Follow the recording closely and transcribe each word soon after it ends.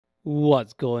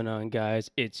What's going on,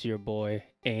 guys? It's your boy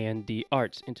Andy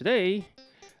Arts, and today,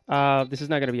 this is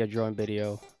not going to be a drawing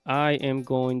video. I am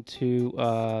going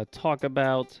to talk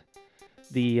about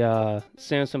the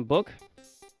Samsung Book,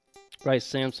 right?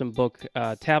 Samsung Book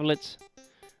tablets,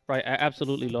 right? I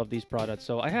absolutely love these products.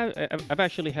 So I've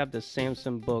actually have the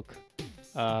Samsung Book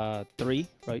 3,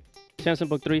 right? Samsung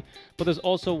Book 3, but this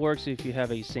also works if you have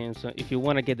a Samsung. If you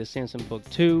want to get the Samsung Book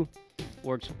 2,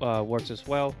 works as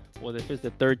well. Whether if it's the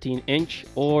 13-inch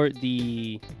or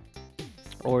the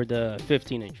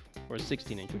 15-inch or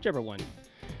 16-inch, whichever one.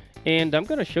 And I'm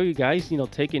gonna show you guys.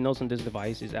 Taking notes on this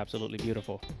device is absolutely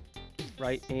beautiful,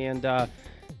 right? And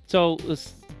so the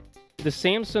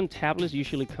Samsung tablets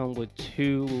usually come with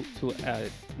two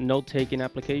note-taking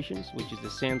applications, which is the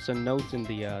Samsung Notes and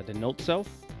the Note Self.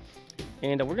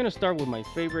 And we're gonna start with my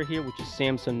favorite here, which is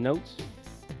Samsung Notes.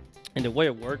 And the way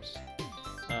it works,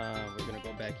 we're gonna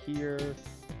go back here.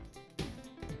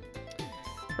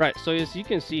 Right, so as you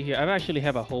can see here, I actually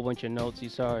have a whole bunch of notes.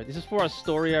 This is for a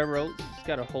story I wrote. It's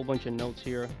got a whole bunch of notes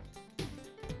here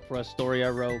for a story I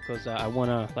wrote because I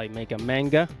wanna make a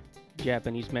manga,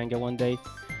 Japanese manga one day.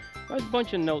 There's a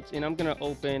bunch of notes, and I'm gonna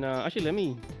open. Actually, let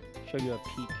me show you a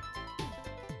peek.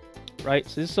 Right,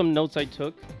 so this is some notes I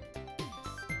took.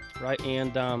 Right,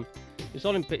 and it's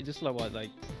all in. This is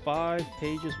like 5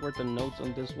 pages worth of notes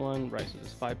on this one. Right, so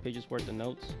there's 5 pages worth of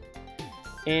notes.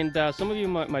 And some of you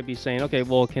might be saying, okay,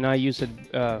 well, can I use it?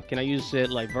 Can I use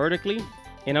it like vertically?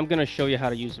 And I'm gonna show you how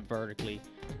to use it vertically,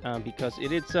 because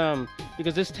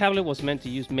because this tablet was meant to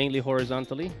use mainly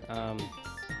horizontally.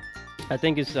 I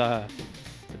think it's a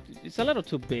little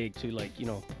too big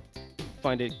to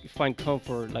find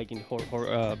comfort in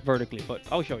vertically, but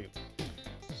I'll show you.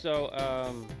 So hold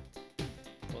on,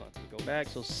 let me go back.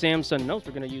 So Samsung Notes,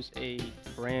 we're gonna use a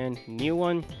brand new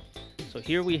one. So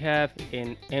here we have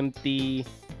an empty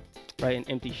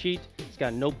sheet. It's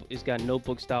got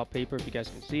notebook style paper. If you guys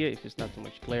can see it, if it's not too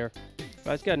much glare,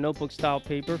 right? It's got notebook style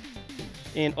paper,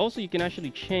 and also you can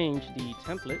actually change the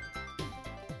template.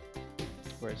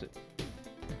 Where is it?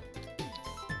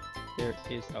 There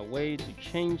is a way to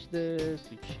change this,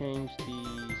 to change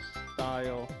the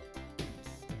style.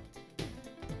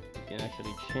 You can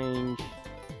actually change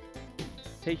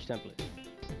page template.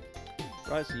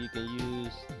 Right, so you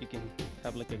can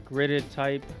have like a gridded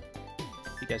type.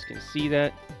 You guys can see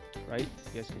that, right?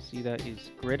 You guys can see that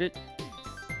is gridded.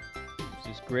 It's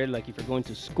just grid, like if you're going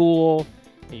to school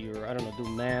and you're, I don't know, do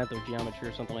math or geometry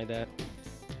or something like that.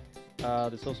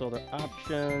 There's also other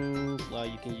options, like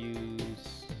you can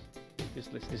use this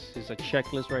list. This is a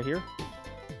checklist right here,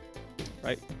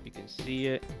 right? You can see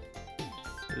it.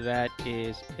 That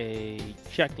is a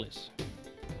checklist,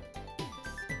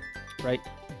 right?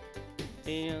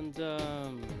 And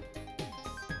the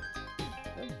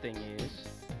thing is,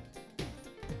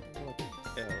 what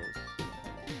else?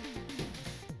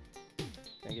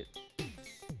 Dang it.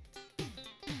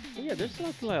 Yeah, there's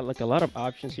like a lot of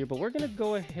options here, but we're gonna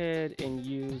go ahead and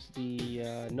use the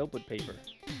notebook paper.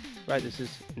 Right, this is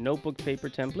notebook paper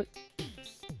template.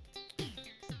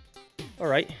 All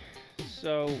right,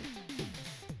 so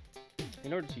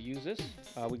in order to use this,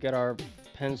 we got our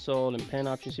pencil and pen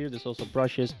options here. There's also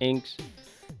brushes, inks.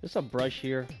 There's a brush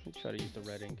here. Let me try to use the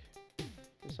red ink.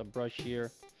 There's a brush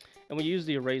here. And we use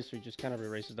the eraser, it just kind of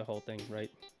erases the whole thing,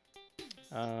 right?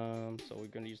 So we're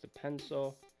going to use the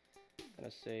pencil. I'm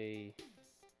going to say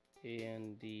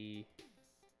in the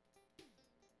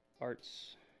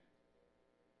arts,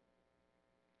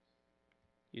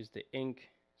 use the ink,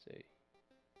 say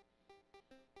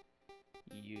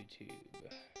YouTube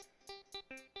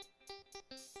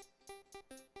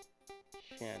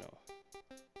channel.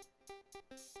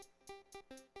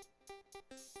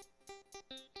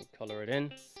 Color it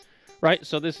in. Right,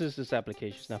 so this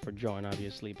application. It's not for drawing,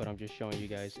 obviously, but I'm just showing you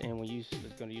guys. And when it's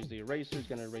going to use the eraser, it's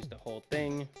going to erase the whole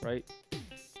thing, right?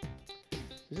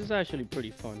 This is actually pretty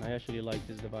fun. I actually like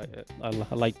this device. I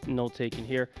like note taking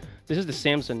here. This is the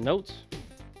Samsung Notes,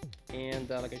 and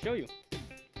like I show you,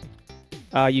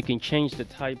 you can change the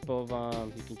type of,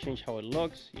 you can change how it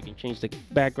looks. You can change the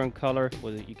background color.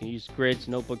 Whether you can use grids,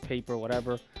 notebook paper,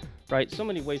 whatever, right? So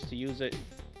many ways to use it.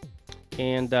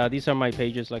 And these are my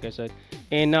pages, like I said.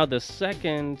 And now the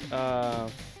second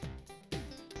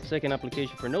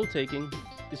application for note taking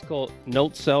is called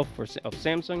Note Self of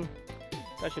Samsung.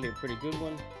 It's actually a pretty good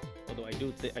one, although I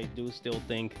do still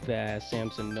think that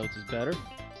Samsung Notes is better.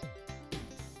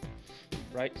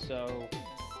 Right, so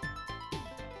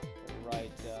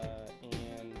right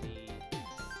in the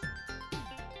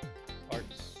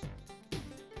arts,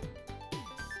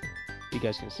 you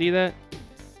guys can see that,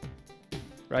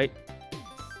 right?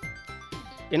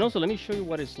 And also, let me show you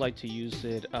what it's like to use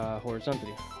it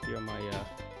horizontally. Here on my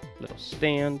little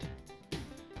stand.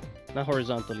 Not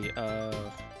horizontally.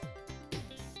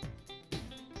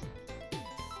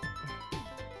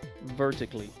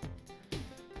 Vertically.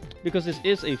 Because this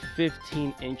is a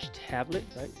 15-inch tablet,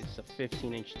 right? It's a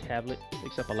 15-inch tablet.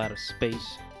 Takes up a lot of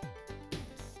space.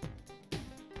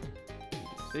 You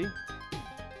can see.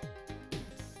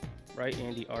 Right,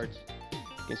 Andy Arts.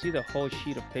 You can see the whole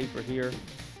sheet of paper here.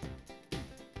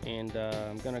 And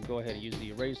I'm gonna go ahead and use the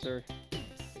eraser.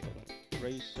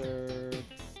 Eraser.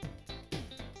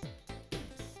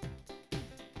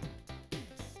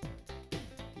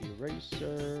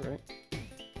 Eraser, right?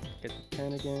 Get the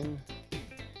pen again.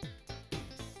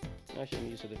 Actually, I'm gonna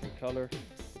use a different color.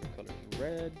 The color is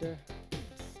red.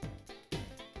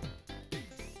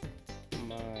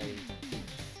 My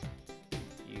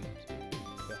YouTube channel.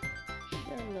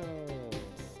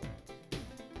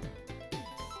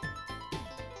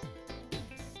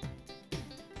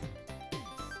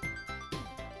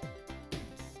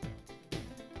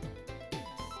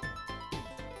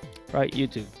 Right,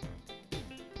 YouTube.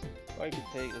 Or you could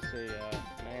take, let's say,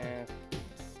 math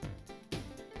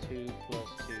 2 plus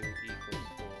 2 equals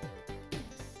 4.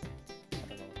 I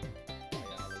don't know,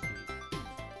 biology.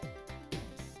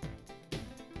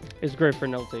 It's great for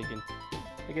note taking.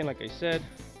 Again, like I said,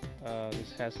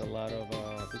 this has a lot of.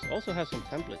 This also has some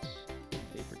templates.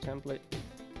 Paper template.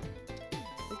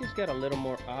 I think it's got a little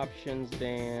more options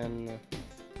than.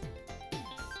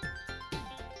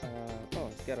 Oh,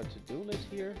 it's got a to-do list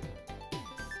here.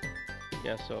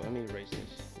 Yeah, so let me erase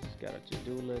this. It's got a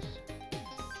to-do list.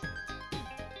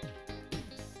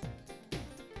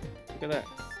 Look at that.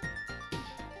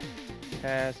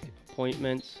 Task,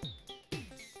 appointments,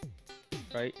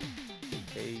 right?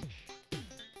 Page.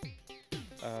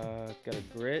 It's got a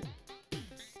grid.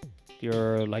 If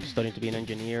you're like studying to be an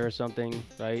engineer or something,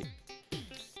 right?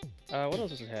 What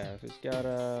else does it have? It's got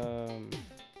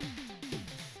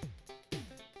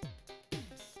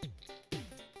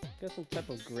got some type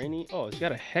of grainy. Oh, it's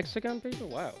got a hexagon paper.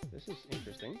 Wow, this is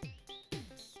interesting.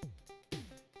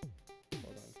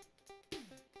 Hold on.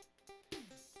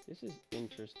 This is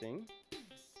interesting.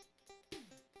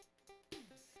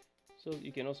 So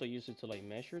you can also use it to like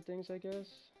measure things, I guess.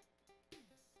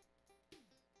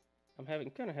 I'm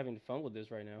kind of having fun with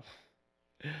this right now.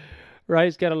 Right,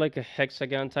 it's got like a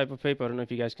hexagon type of paper. I don't know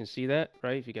if you guys can see that,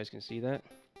 right? If you guys can see that.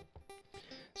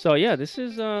 So yeah, this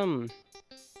is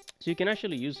so you can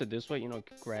actually use it this way, you know,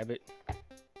 grab it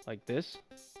like this,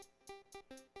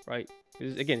 right?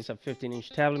 Again, it's a 15-inch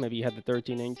tablet. Maybe you have the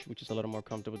 13-inch, which is a little more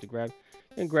comfortable to grab.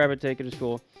 And grab it, take it to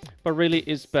school. But really,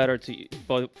 it's better to,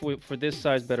 but for this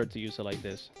size, better to use it like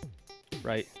this,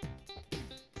 right?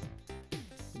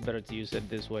 It's better to use it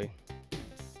this way.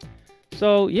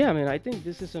 So yeah, I mean, I think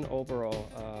this is an overall.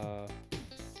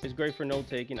 It's great for note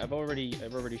taking. I've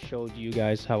already showed you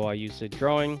guys how I use it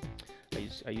drawing.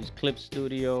 I use Clip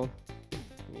Studio.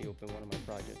 Let me open one of my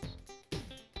projects.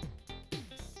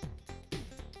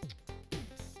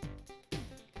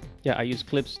 Yeah, I use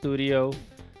Clip Studio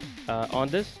on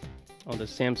the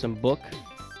Samsung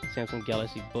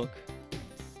Galaxy Book,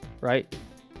 right?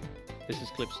 This is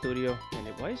Clip Studio, and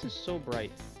why is this so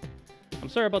bright? I'm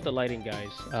sorry about the lighting,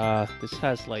 guys. This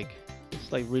has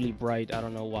it's like really bright. I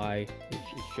don't know why it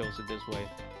shows it this way.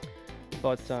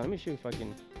 But let me see if I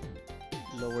can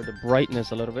lower the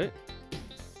brightness a little bit.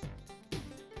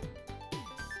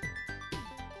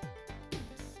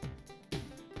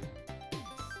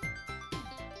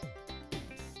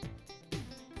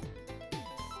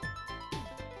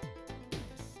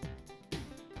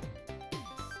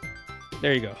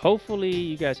 There you go. Hopefully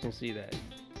you guys can see that.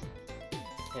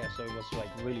 Yeah, so it was like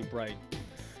really bright.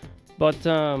 But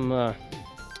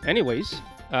anyways,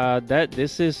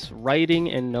 this is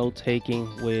writing and note taking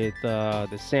with the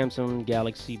Samsung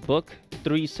Galaxy Book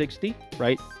 360,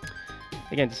 right?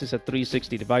 Again, this is a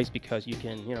 360 device because you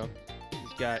can, you know,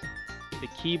 it's got the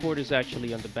keyboard is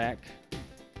actually on the back,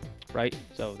 right?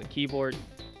 So the keyboard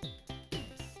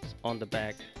is on the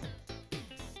back,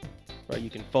 right? You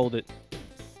can fold it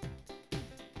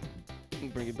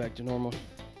and bring it back to normal.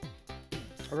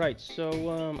 All right,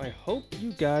 so I hope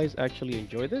you guys actually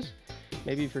enjoy this.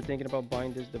 Maybe if you're thinking about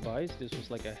buying this device, this was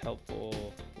like a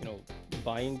helpful, you know,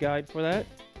 buying guide for that.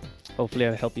 Hopefully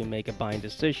I'll help you make a buying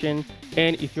decision.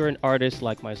 And if you're an artist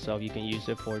like myself, you can use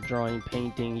it for drawing,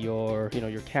 painting your, you know,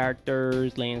 your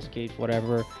characters, landscapes,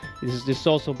 whatever. This is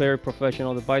also very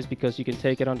professional device because you can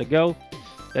take it on the go.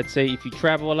 Let's say if you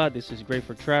travel a lot, this is great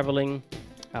for traveling.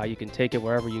 You can take it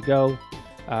wherever you go.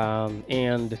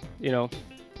 And, you know,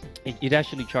 It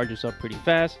actually charges up pretty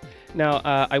fast. Now,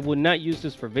 I would not use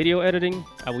this for video editing.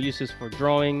 I will use this for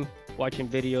drawing, watching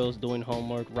videos, doing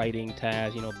homework, writing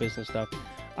tasks, you know, business stuff.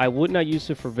 I would not use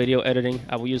it for video editing.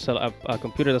 I will use a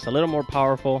computer that's a little more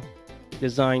powerful,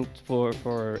 designed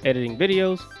for editing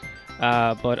videos.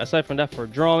 But aside from that, for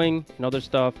drawing and other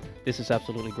stuff, this is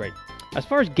absolutely great. As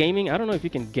far as gaming, I don't know if you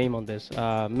can game on this.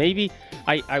 Maybe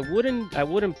I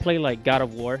wouldn't play like God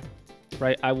of War,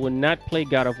 right? I would not play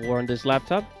God of War on this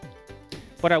laptop.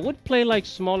 But I would play like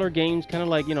smaller games, kind of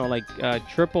like, you know, like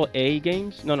triple A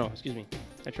games. No, excuse me,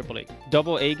 not triple A,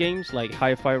 double A games like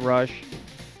Hi-Fi Rush,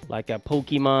 like a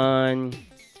Pokemon,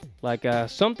 like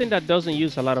something that doesn't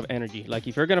use a lot of energy. Like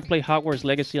if you're gonna play Hogwarts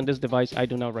Legacy on this device, I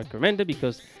do not recommend it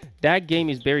because that game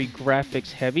is very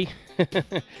graphics heavy.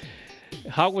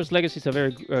 Hogwarts Legacy is a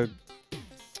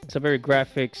very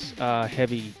graphics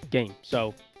heavy game.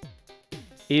 So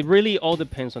it really all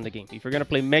depends on the game. If you're gonna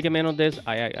play Mega Man on this,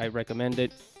 I recommend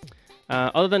it.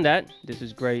 Other than that, this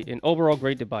is great. An overall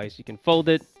great device. You can fold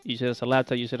it, use it as a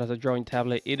laptop, use it as a drawing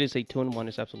tablet. It is a two-in-one.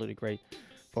 It's absolutely great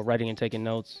for writing and taking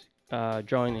notes,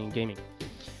 drawing and gaming.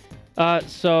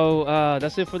 So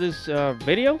that's it for this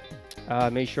video.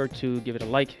 Make sure to give it a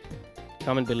like,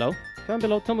 comment below. Comment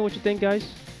below, tell me what you think, guys.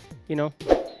 You know,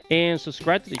 and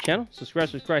subscribe to the channel. Subscribe,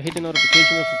 hit the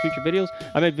notification bell for future videos.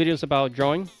 I make videos about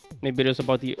drawing, make videos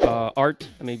about the art.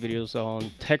 I make videos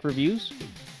on tech reviews,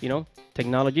 you know,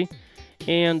 technology.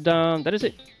 And that is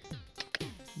it.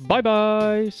 Bye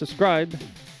bye. Subscribe.